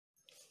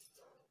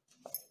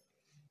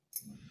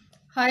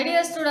Hi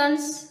dear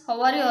students, how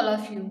are you all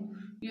of you?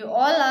 You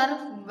all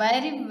are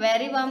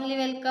very warmly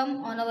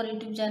welcome on our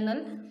YouTube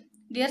channel.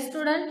 Dear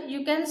student,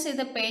 you can see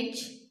the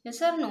page,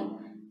 yes or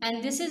no?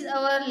 And this is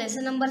our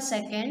lesson number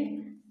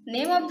 2nd.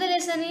 Name of the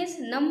lesson is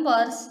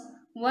numbers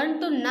 1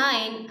 to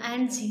 9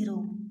 and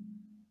 0.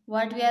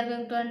 What we are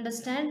going to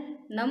understand?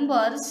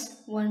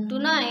 Numbers 1 to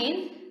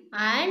 9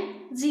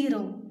 and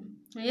 0.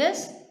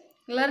 Yes,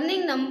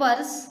 learning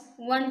numbers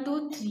 1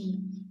 to 3.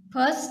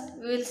 First,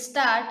 we will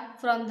start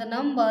from the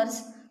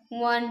numbers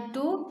 1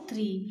 to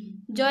 3.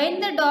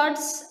 Join the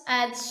dots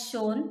as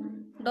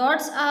shown.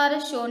 Dots are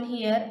shown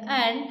here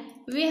and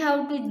we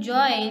have to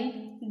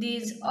join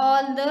these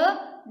all the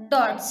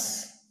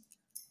dots.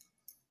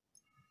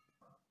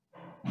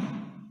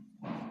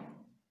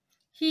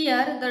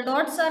 Here the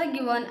dots are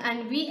given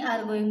and we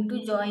are going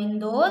to join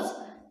those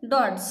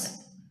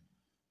dots.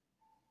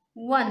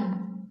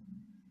 1,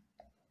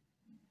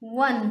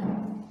 1,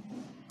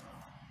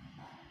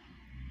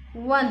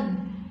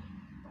 1,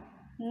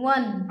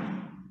 1,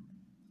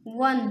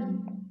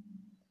 1,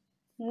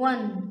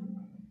 1,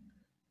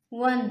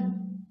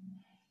 1,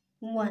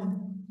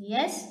 1.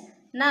 Yes.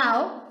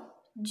 Now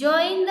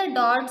join the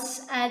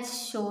dots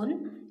as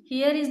shown.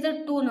 Here is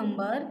the 2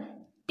 number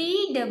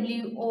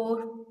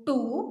TWO2.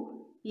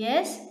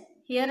 Yes.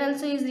 Here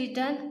also is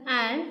written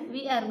and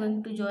we are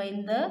going to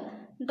join the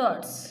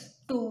dots.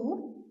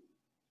 2,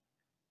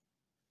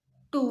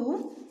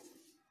 2,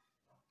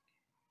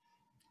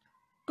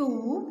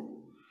 2,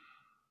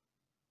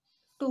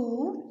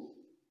 2,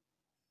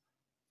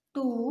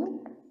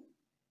 2,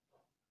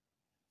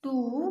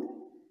 2,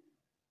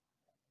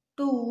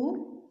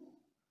 2,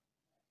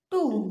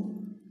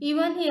 2.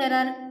 Even here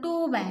are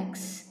 2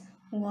 bags.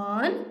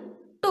 1,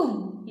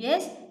 2.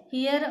 Yes,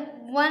 here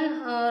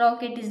one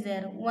rocket is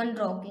there. One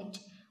rocket.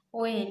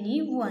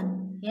 ONE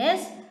 1.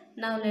 Yes.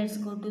 Now let's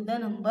go to the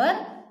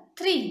number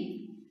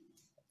 3.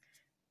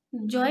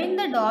 Join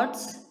the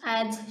dots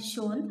as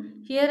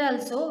shown. Here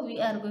also we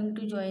are going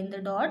to join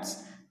the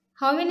dots.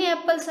 How many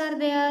apples are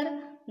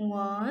there?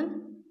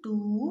 1,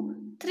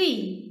 2,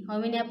 3. How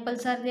many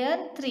apples are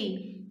there?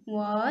 3.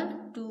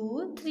 1,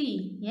 2,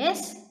 3.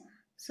 Yes.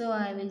 So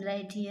I will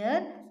write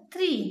here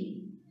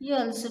 3. You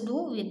also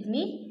do with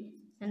me.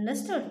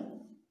 Understood?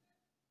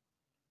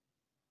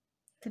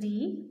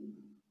 3,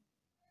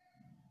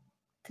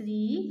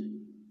 3,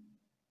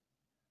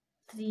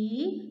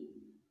 3,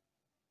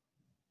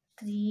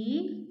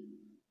 3,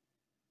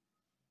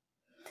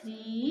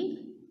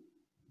 3,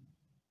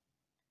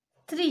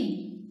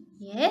 3.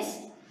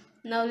 Yes.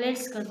 Now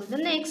let's go to the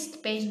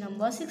next page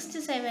number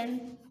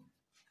 67.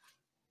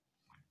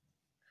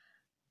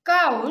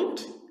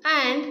 Count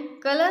and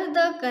color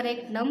the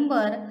correct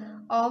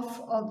number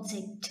of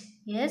object.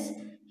 Yes.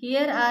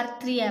 Here are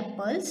 3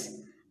 apples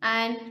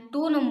and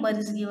 2 number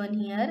is given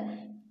here.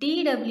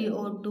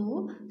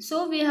 TWO2.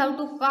 So we have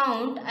to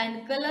count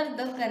and color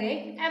the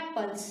correct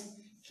apples.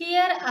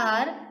 Here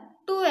are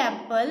 2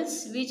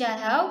 apples which I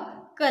have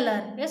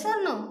color. Yes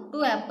or no?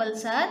 2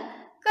 apples are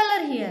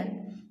color here.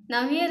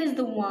 Now here is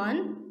the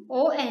 1.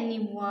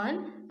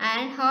 ONE1.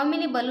 And how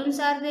many balloons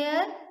are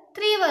there?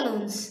 3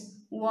 balloons.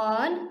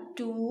 1,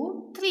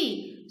 2,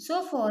 3.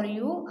 So for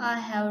you I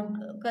have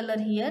color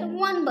here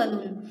 1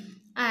 balloon.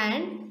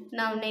 And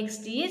now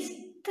next is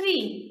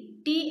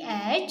 3.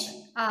 THREE.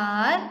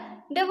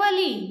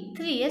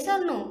 3. Yes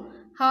or no?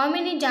 How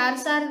many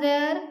jars are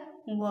there?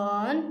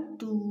 1,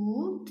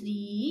 2,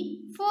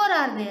 3, 4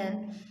 are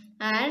there.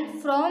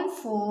 And from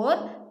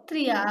 4,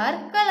 3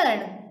 are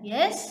colored.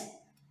 Yes.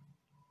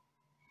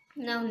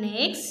 Now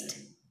next,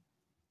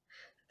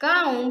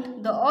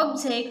 count the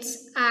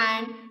objects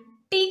and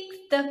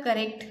tick the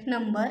correct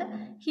number.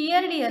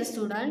 Here dear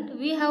student,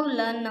 we have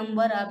learned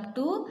number up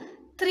to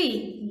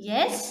 3.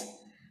 Yes.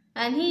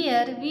 And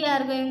here we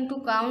are going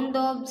to count the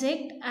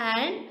object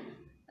and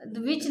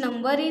which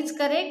number is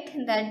correct,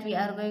 that we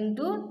are going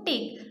to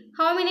tick.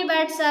 How many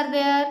bats are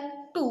there?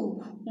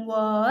 2.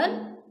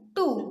 1,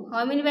 2.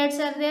 How many bats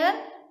are there?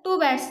 2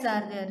 bats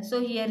are there. So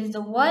here is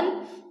the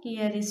 1,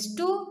 here is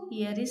 2,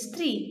 here is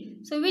 3.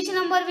 So which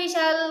number we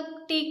shall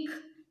tick?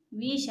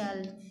 We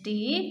shall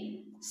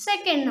tick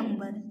second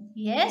number.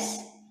 Yes.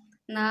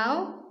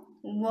 Now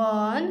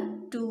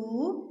 1,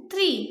 2,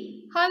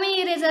 3. How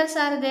many erasers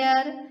are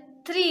there?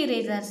 3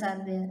 erasers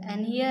are there.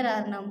 And here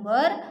are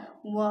number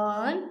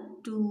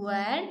 1, 2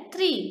 and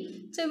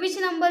 3. So which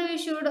number we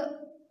should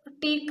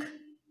tick?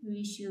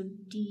 We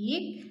should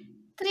tick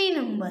 3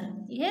 number.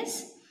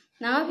 Yes.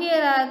 Now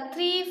here are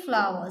 3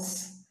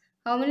 flowers.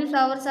 How many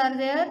flowers are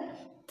there?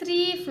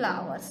 3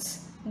 flowers.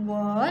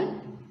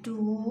 1,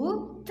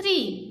 2,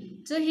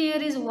 3. So here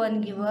is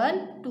 1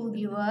 given, 2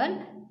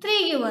 given,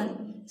 3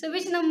 given. So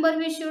which number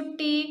we should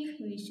tick?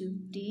 We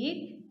should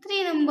tick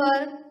 3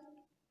 number.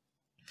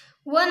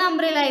 1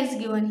 umbrella is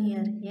given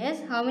here.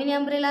 Yes. How many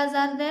umbrellas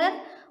are there?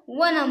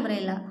 1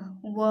 umbrella.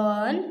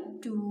 1,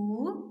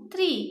 2,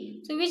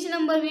 3. So which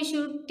number we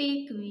should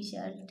tick? We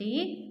shall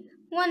tick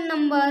 1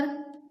 number.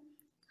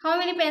 How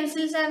many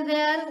pencils are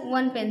there?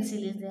 1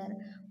 pencil is there.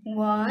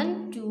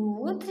 1,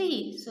 2,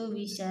 3. So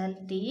we shall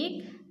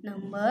take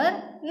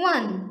number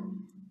 1.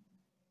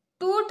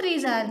 2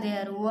 trees are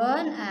there,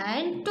 1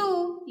 and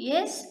 2.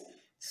 Yes.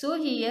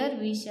 So here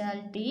we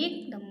shall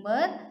take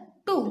number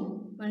 2.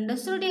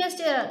 Understood,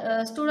 yes,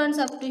 students,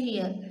 up to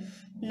here.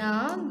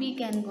 Now we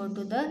can go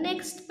to the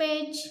next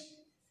page.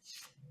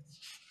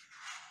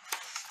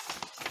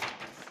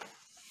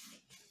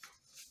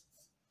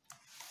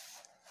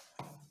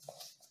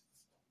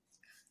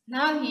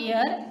 Now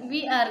here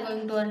we are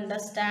going to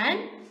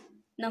understand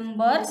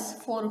numbers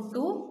 4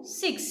 to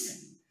 6.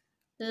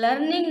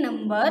 Learning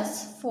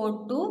numbers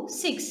 4 to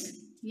 6.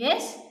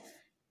 Yes.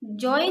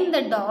 Join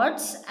the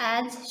dots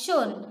as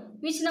shown.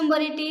 Which number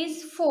it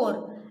is?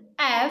 4.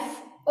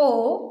 F-O-U-R.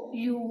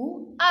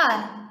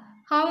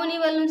 How many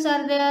balloons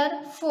are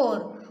there?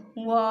 4.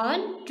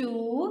 1,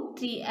 2,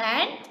 3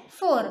 and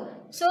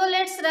 4. So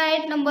let's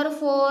write number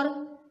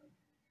 4.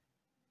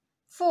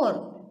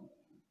 4.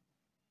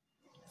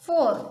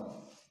 4.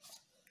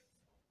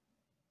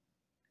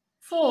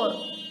 4.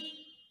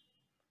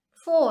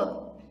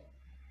 4.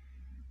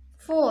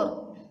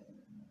 4.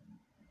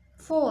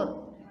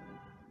 4.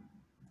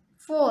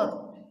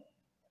 4.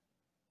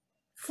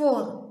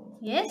 4.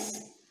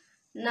 Yes.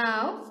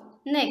 Now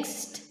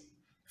next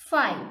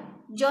 5.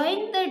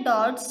 Join the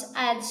dots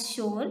as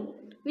shown.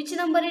 Which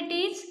number it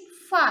is?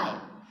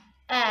 5.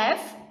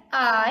 F-I-V-E.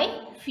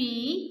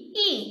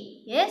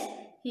 Yes.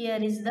 Here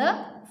is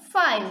the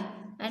 5.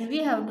 And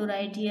we have to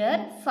write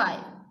here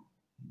 5.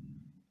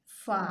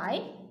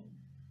 5.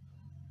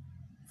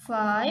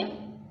 5.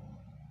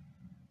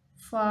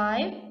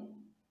 5.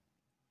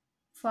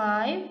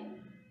 5.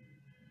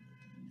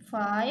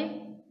 5.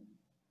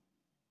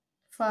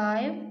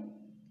 5.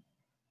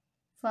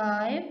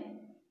 5.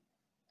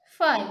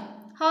 5.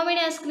 How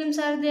many ice creams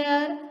are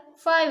there?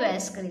 5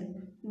 ice cream.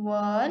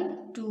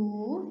 1,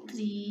 2,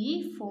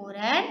 3, 4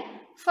 and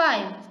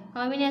 5.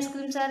 How many ice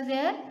creams are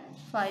there?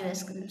 5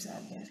 ice creams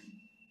are there.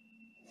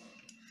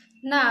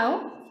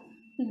 Now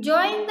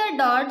join the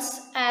dots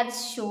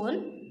as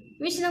shown.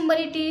 Which number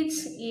it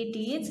is? It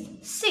is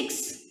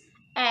 6.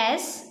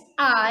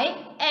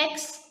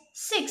 S-I-X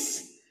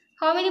 6.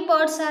 How many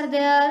birds are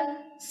there?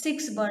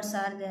 6 birds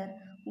are there.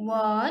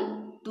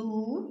 1,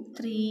 2,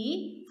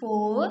 3,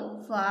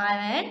 4,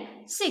 5 and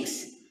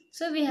 6.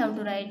 So we have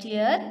to write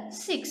here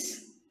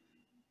 6.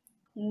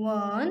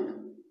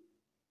 1,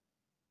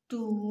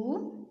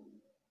 2,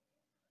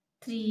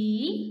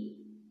 3,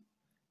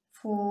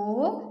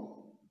 4,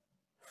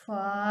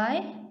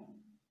 5,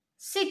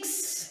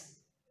 6.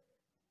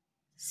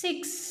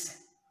 6.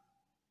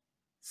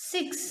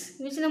 6.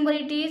 Which number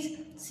it is?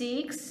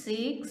 6,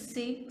 6,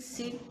 6,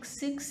 6,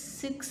 6,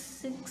 6,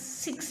 6,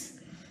 6.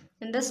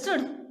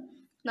 Understood?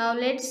 Now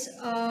let's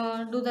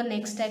do the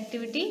next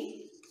activity.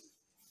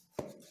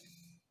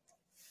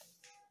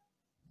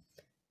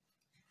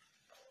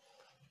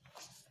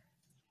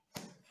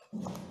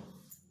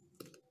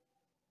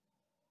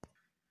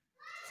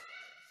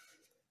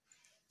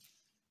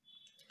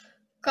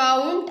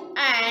 Count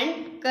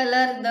and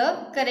color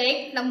the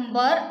correct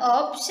number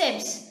of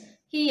shapes.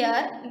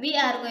 Here we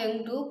are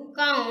going to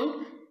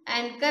count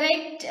and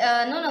correct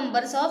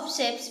numbers of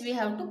shapes we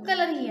have to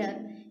color here.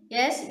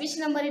 Yes, which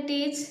number it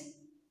is?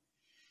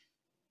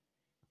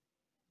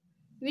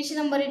 Which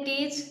number it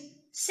is?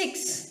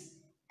 6.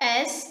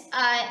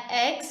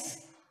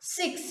 S-I-X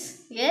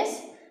 6. Yes.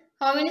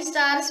 How many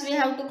stars we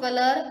have to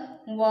color?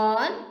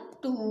 1,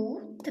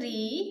 2,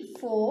 3,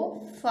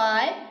 4,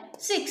 5,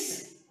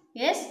 6.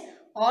 Yes.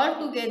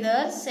 All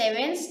together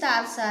 7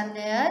 stars are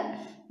there,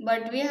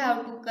 but we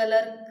have to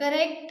color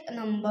correct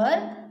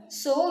number.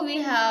 So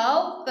we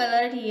have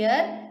colored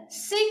here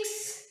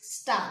 6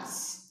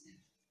 stars.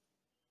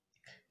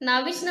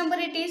 Now which number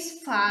it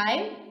is?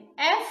 5.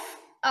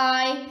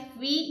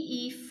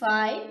 F-I-V-E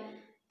 5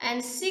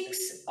 and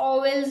 6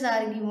 ovals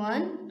are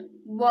given.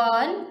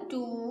 1,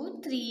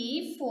 2,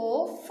 3,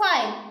 4,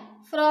 5.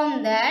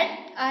 From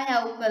that I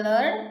have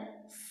colored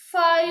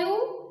 5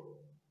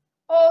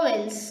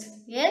 ovals.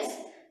 Yes.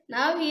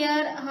 Now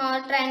here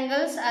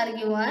triangles are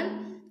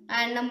given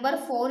and number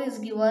 4 is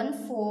given.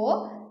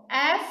 4.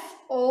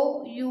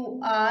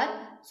 F-O-U-R.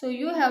 So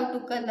you have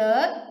to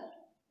color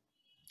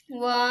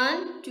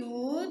 1,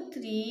 2,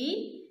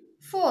 3,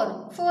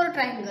 4. 4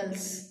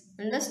 triangles.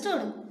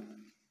 Understood?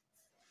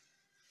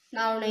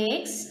 Now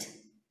next,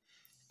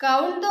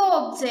 count the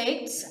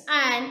objects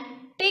and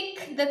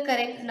tick the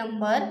correct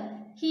number.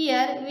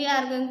 Here we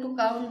are going to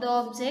count the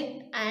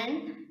object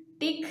and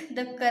tick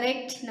the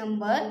correct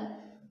number.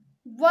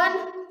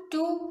 1,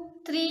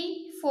 2,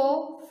 3,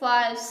 4,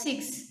 5,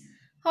 6.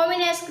 How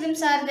many ice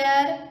creams are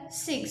there?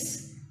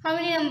 6. How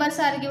many numbers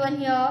are given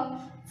here?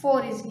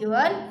 4 is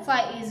given,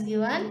 5 is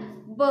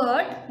given,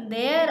 but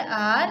there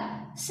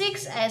are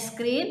 6 ice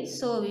creams,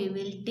 so we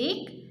will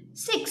take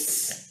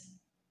 6.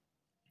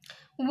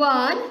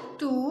 1,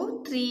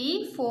 2,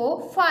 3,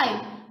 4,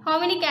 5. How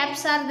many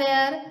caps are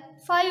there?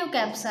 5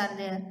 caps are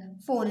there.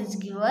 4 is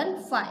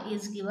given, 5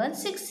 is given,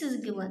 6 is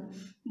given.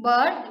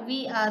 But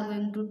we are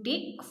going to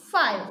take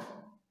 5.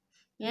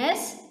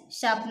 Yes,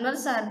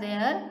 sharpeners are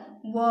there.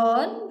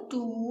 1,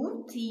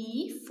 2,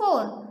 3,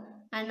 4.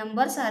 and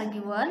numbers are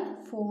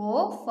given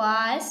 4,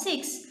 5,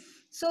 6.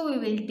 So we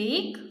will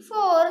take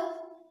 4.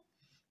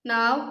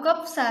 Now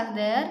cups are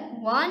there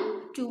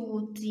 1,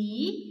 2,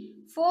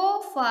 3,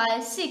 4,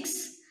 5,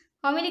 6.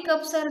 How many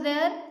cups are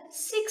there?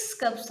 6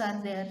 cups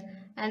are there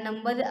and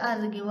numbers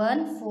are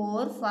given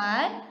 4,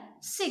 5,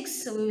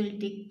 6. So we will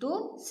take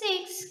to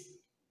 6.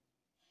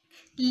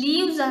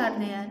 Leaves are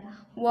there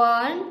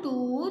 1,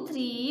 2,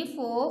 3,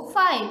 4,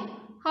 5.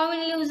 How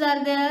many leaves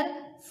are there?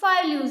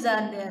 5 leaves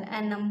are there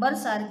and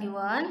numbers are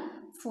given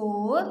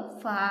 4,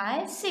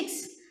 5,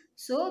 6.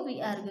 So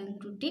we are going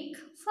to tick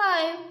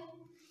 5.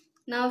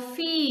 Now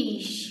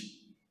fish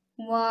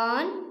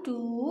 1,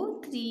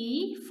 2,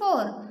 3,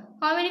 4.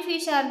 How many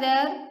fish are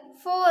there?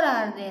 4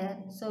 are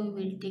there. So we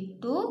will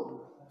tick to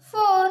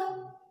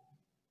 4.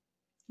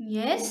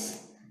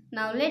 Yes.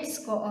 Now let's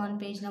go on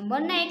page number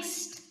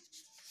next.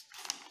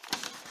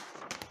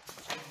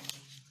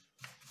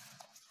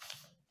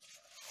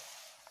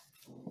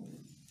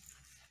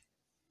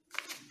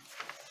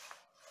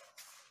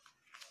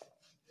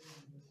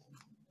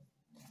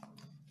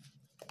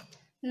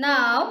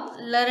 Now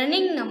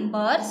learning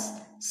numbers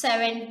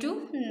 7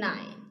 to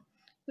 9.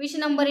 Which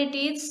number it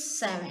is?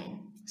 7.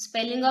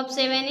 Spelling of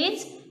 7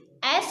 is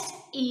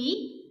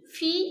S-E-V-E-N.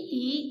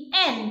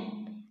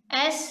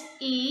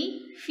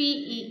 S-E-V-E-N.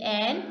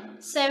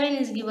 7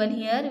 is given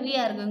here. We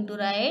are going to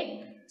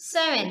write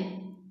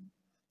 7.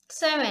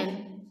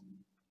 7.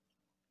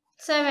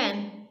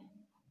 7.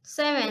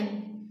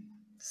 7.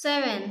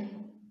 7.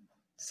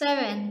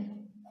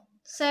 7.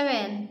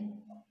 7.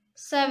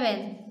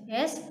 7.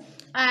 Yes.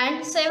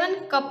 And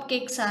 7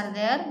 cupcakes are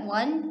there.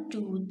 1,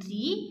 2,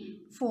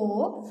 3,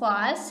 4,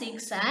 5,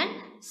 6 and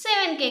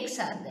 7 cakes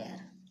are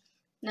there.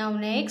 Now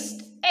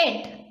next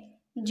 8.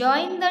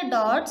 Join the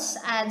dots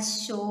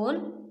as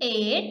shown.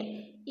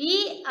 8.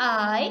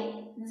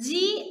 E-I-G-H-T.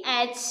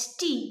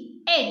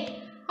 8.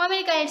 How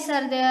many kites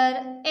are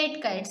there? 8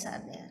 kites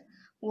are there.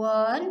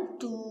 1,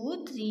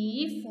 2,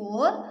 3,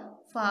 4,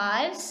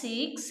 5,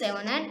 6,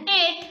 7 and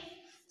 8.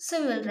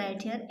 So we will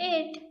write here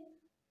 8.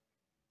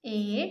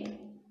 8.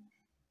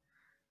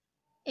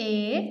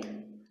 8,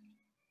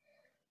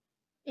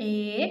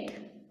 8,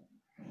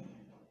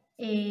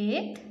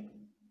 8,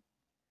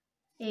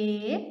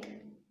 8,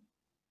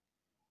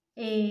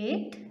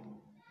 8,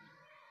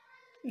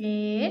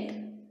 8,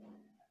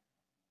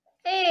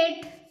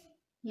 8.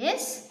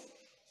 Yes.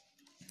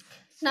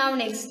 Now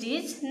next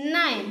is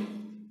 9.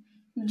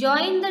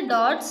 Join the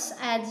dots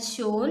as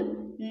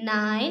shown.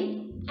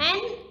 9,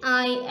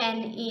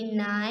 N-I-N-E,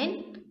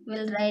 9.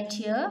 We'll write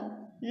here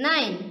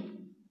 9.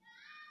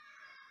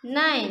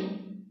 9.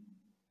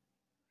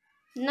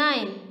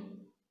 9.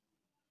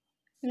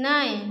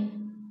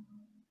 9.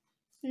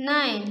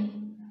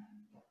 9.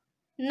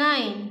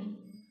 9.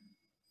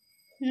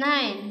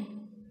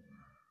 9.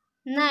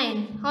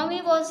 9. How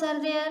many balls are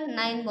there?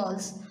 9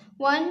 balls.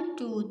 1,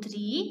 2,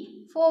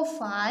 3, 4,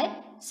 5,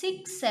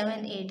 6,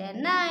 7, 8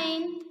 and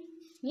 9.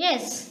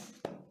 Yes.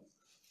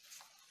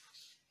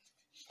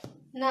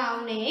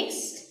 Now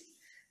next,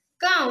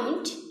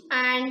 count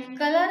and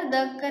color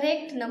the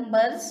correct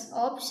numbers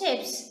of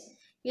shapes.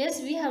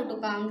 Yes, we have to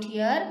count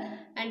here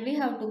and we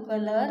have to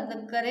color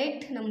the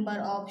correct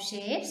number of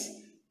shapes.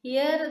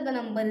 Here the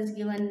number is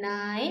given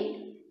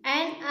 9,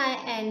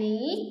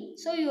 N-I-N-E.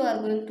 So you are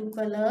going to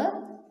color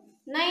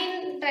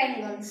 9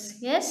 triangles.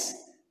 Yes.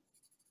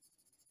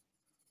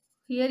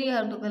 Here you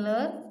have to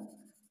color.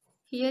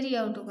 Here you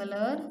have to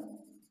color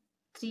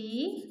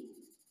 3,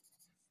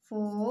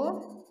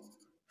 4,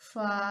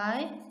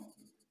 5,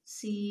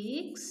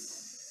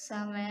 6,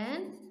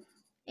 7,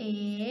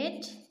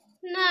 8,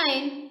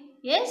 9.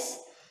 Yes.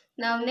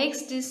 Now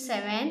next is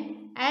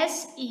 7.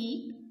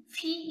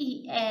 S-E-V-E-N.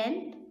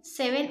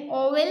 7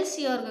 ovals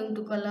you are going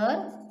to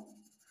color.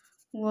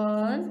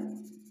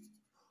 1,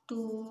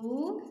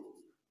 2,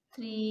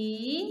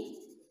 3,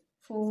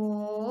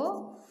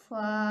 4,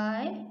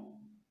 5,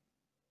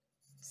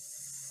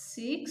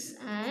 6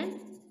 and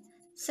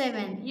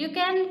 7. You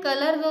can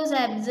color those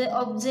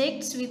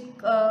objects with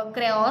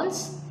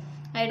crayons.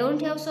 I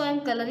don't have, so I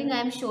am coloring.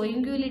 I am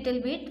showing you a little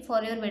bit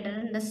for your better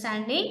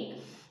understanding.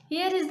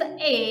 Here is the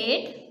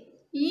 8.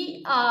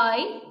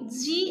 E-I-G-H-T,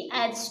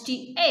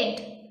 8.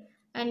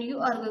 And you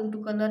are going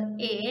to color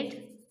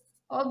 8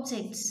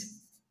 objects.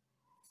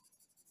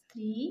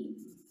 3,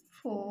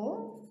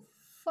 4,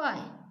 5,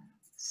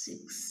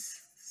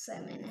 6,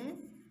 7 and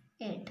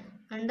 8.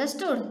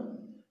 Understood?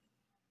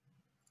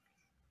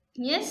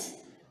 Yes.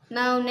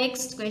 Now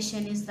next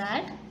question is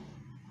that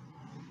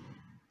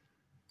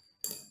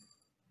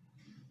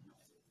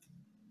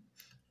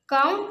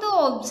count the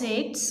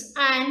objects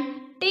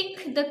and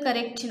tick the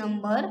correct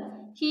number.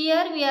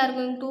 Here we are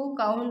going to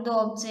count the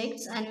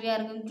objects and we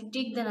are going to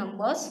tick the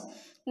numbers.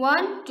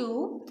 1,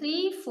 2,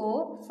 3,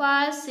 4,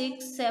 5,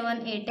 6,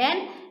 7, 8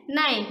 and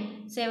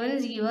 9. 7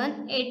 is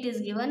given, 8 is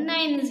given,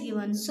 9 is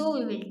given. So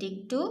we will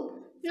tick to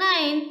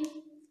 9.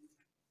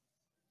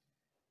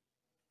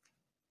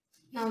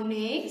 Now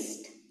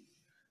next,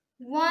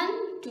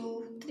 1,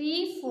 2,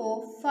 3,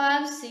 4,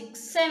 5, 6,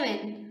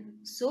 7.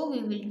 So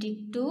we will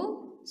tick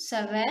to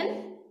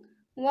 7.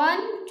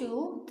 1,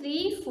 2,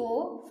 3,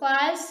 4,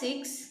 5,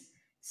 6,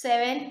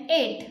 7,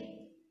 8.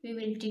 We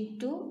will tick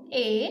to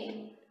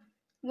 8.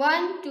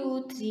 1,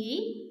 2,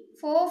 3,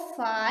 4,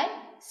 5,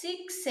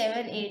 6,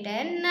 7, 8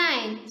 and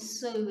 9.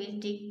 So we will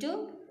tick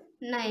to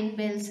 9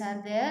 bells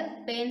are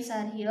there. Pens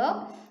are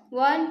here.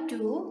 1,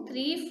 2,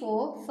 3,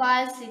 4,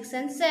 5, 6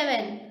 and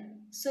 7.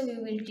 So we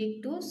will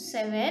tick to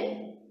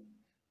 7.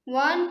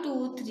 1,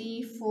 2,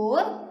 3,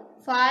 4,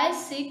 5,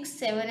 6,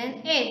 7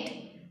 and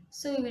 8.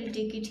 So we will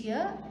take it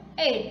here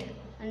 8.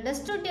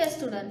 Understood, dear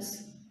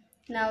students?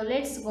 Now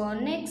let's go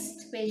on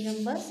next, page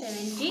number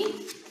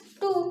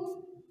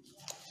 72.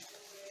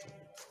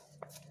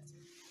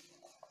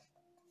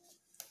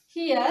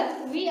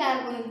 Here we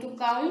are going to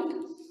count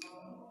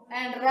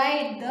and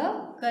write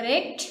the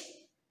correct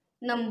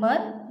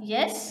number.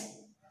 Yes.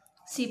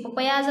 See,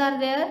 papayas are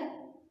there.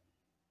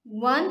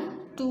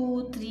 1,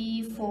 2,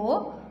 3,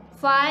 4,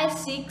 5,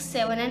 6,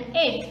 7 and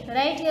 8.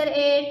 Write here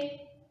 8.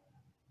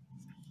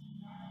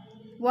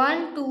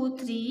 1, 2,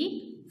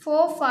 3,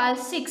 4, 5,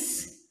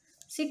 6.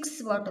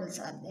 6 bottles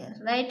are there.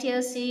 Write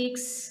here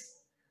 6.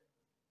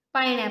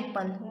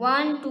 Pineapple.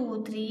 1,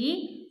 2,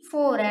 3,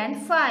 4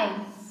 and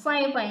 5.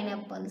 5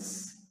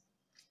 pineapples.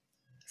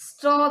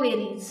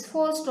 Strawberries.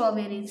 4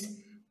 strawberries.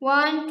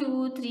 1,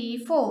 2,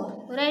 3,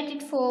 4. Write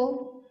it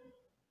 4.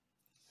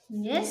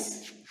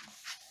 Yes.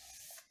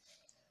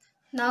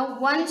 Now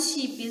one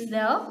sheep is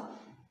there.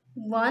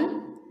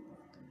 1.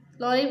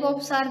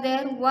 Lollipops are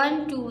there.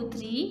 1, 2,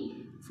 3,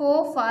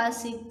 4, 5,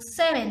 6,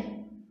 7.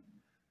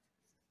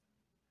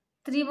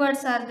 3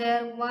 birds are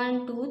there.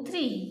 1, 2,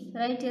 3.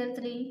 Write here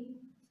 3.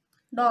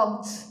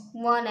 Dogs.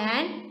 1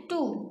 and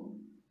 2.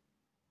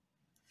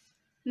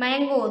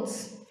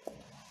 Mangoes.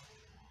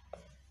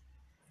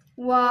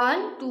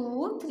 1,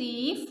 2,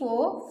 3,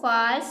 4,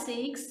 5,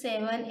 6,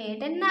 7,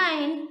 8 and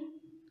 9.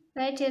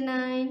 Write here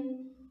 9.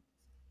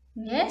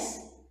 Yes.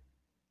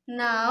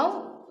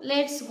 Now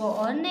let's go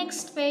on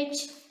next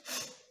page.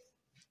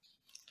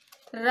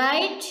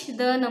 Write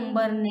the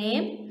number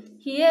name.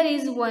 Here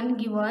is one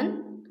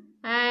given,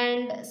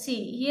 and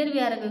see, here we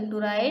are going to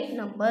write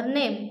number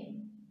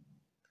name.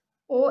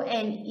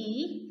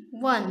 O-N-E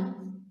 1,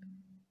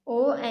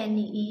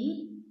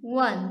 O-N-E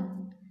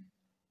 1,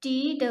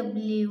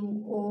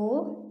 T-W-O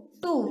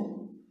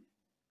 2,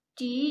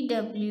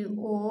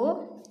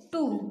 T-W-O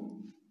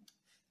 2,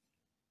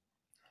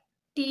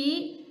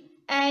 T-H-R-E-E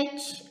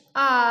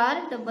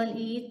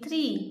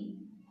 3,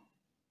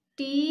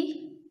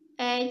 T-H-R-E-E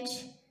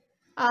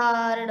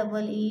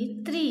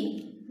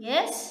 3.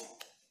 Yes.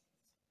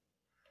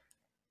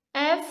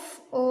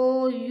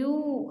 F-O-U-R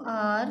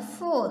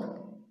 4,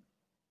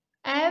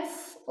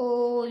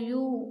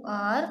 F-O-U-R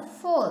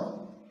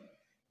 4.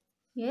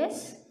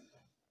 Yes.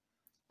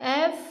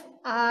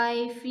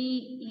 F-I-V-E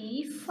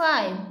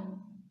 5,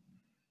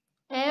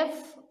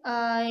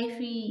 F-I-V-E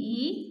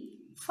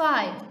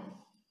 5.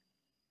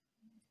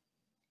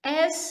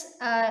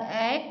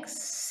 S-I-X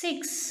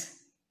 6,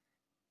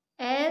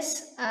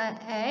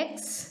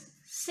 S-I-X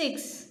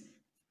 6.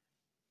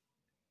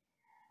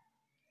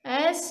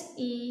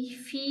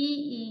 S-E-V-E-N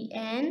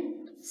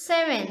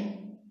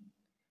 7,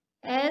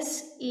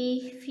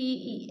 S-E-V-E-N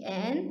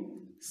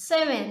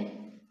 7.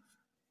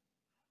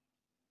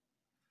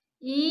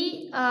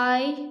 E-I-G-H-T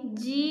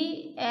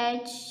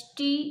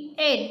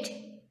 8,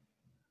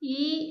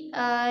 E-I-G-H-T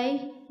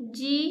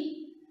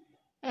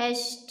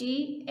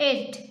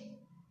 8.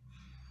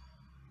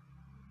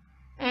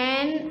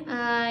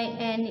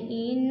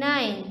 N-I-N-E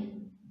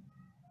 9,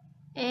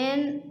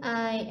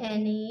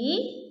 N-I-N-E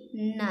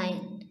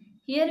 9.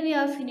 Here we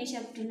have finished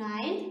up to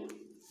 9.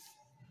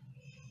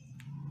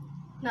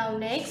 Now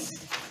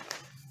next.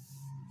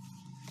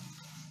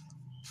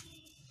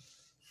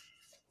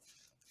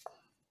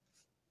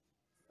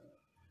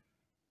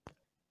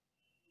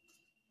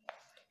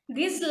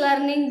 This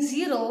learning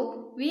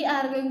 0 we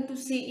are going to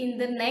see in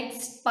the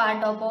next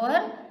part of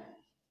our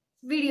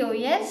video.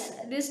 Yes,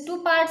 these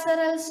two parts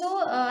are also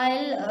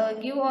I'll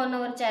give on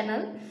our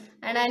channel,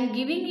 and I am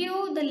giving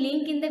you the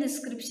link in the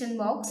description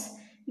box.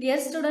 Dear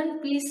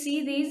student, please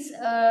see this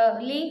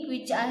link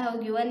which I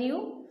have given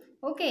you.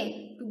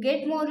 Okay, to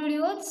get more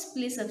videos,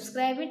 please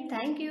subscribe it.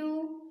 Thank you.